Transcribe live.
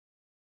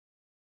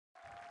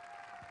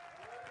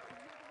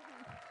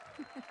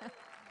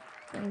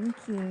Thank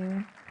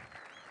you.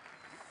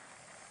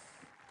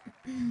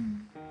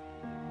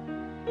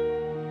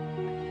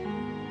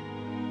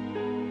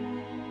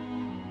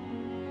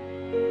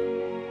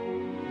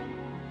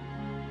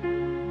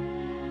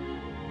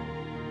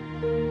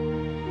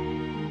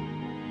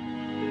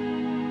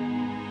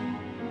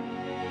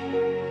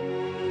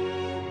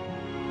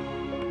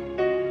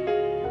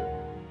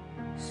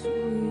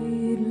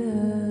 Sweet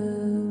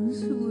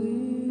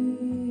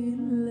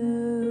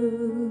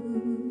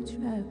love,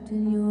 trapped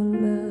in your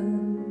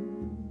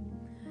love,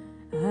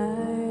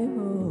 I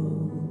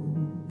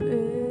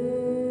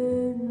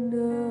opened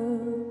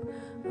up,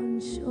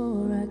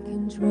 unsure I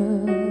can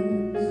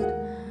trust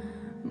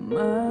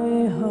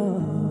my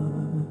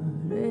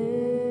heart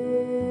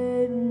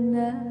and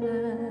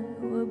I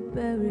were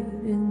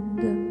buried in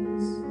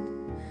dust.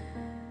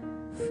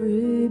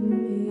 Free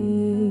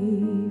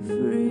me,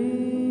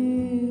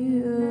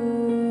 free us.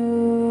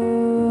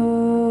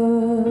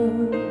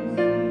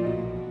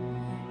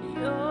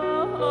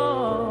 You're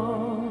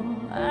all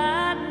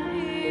I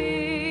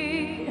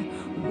need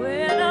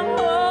when I'm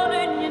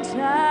holding you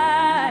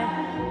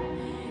tight.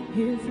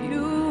 If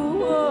you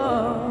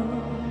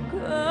walk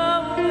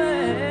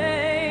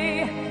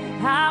away,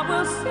 I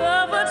will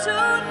suffer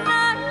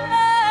tonight.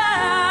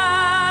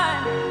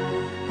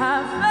 I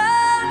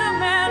found a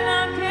man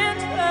I can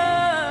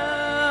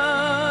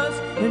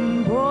trust,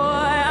 and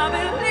boy, I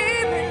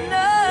believe in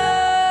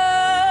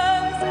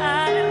love. I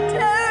am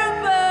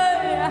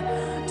terrified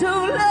to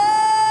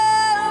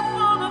love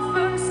for the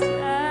first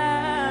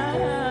time.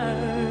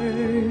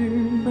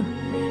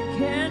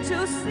 Can't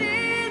you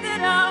see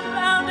that I'm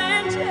bound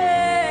in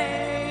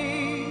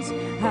chains?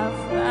 I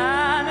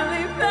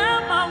finally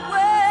found my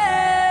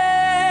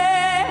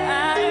way. I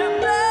am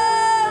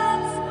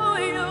bound to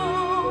you.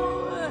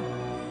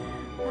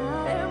 I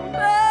am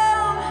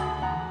bound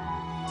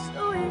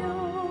to you.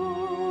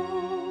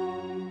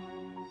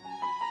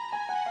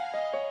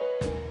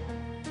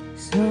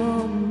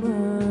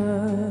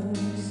 Summer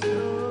so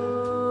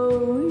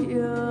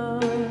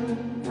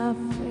young, I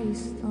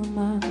faced on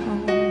my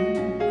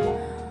own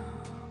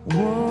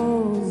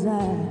walls. I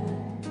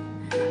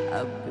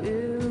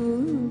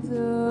built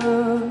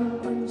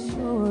up,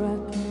 unsure I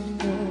can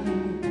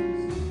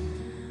trust.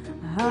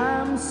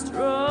 I'm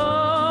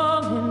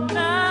strong and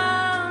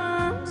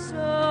I'm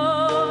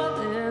sure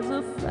there's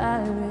a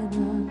fire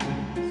in us.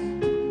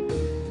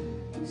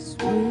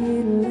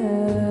 Sweet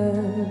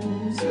love,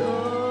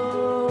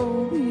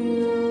 so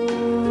pure.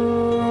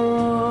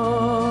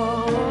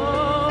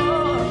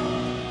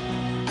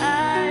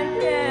 I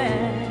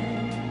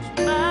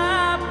catch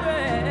my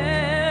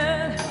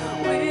breath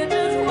with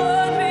just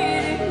one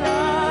beating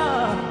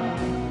heart,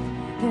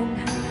 and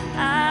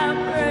I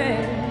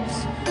brace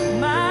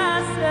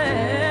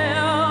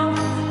myself.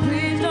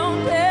 Please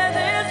don't tear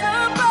this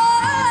apart.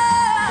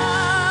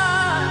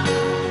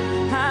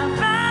 I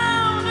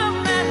found a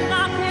man I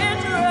can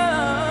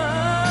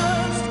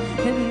trust,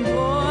 and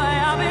boy,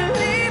 I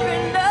believe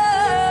in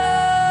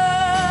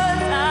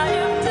love. I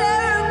am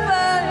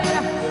terrified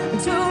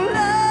to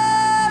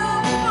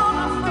love for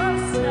the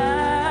first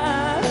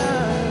time.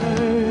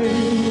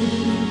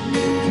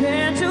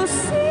 Can't you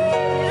see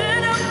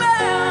that I'm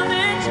bound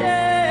in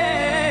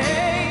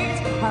chains?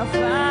 I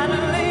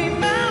finally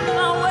found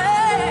my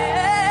way.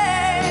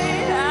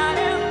 I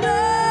am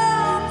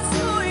bound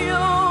to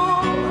you.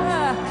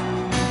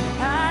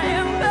 I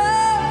am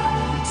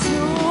bound to.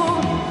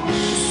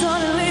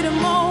 Suddenly the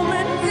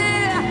moment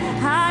there,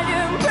 I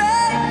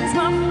embrace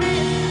my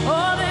fear.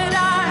 All that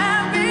I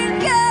have been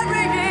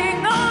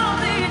carrying all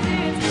these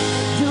years.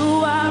 Do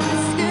I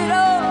risk it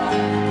all?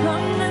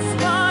 Come this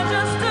far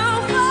just to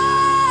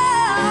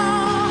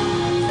fall?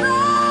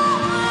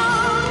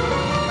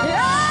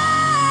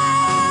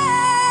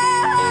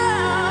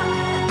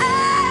 I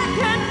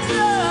can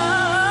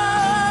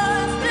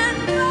trust and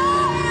know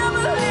you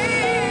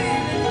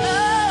believe in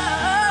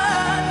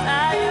love. I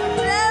am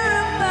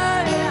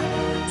terrified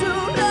to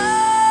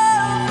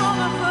love for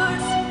the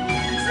first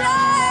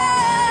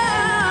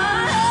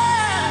time.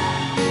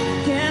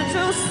 Can't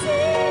you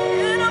see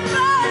that I'm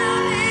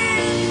bound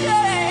in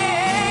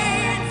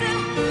chains?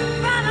 And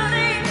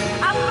finally,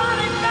 I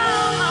finally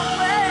found my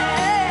way.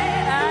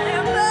 I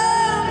am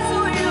bound to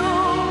you.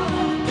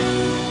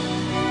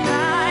 I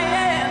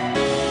am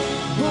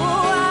who I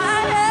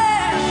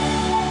am.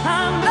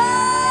 I'm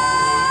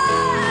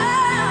bound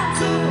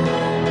to you.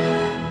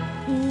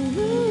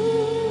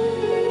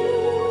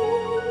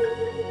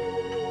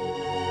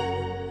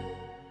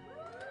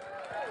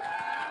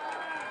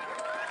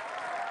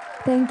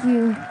 Thank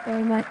you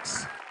very much.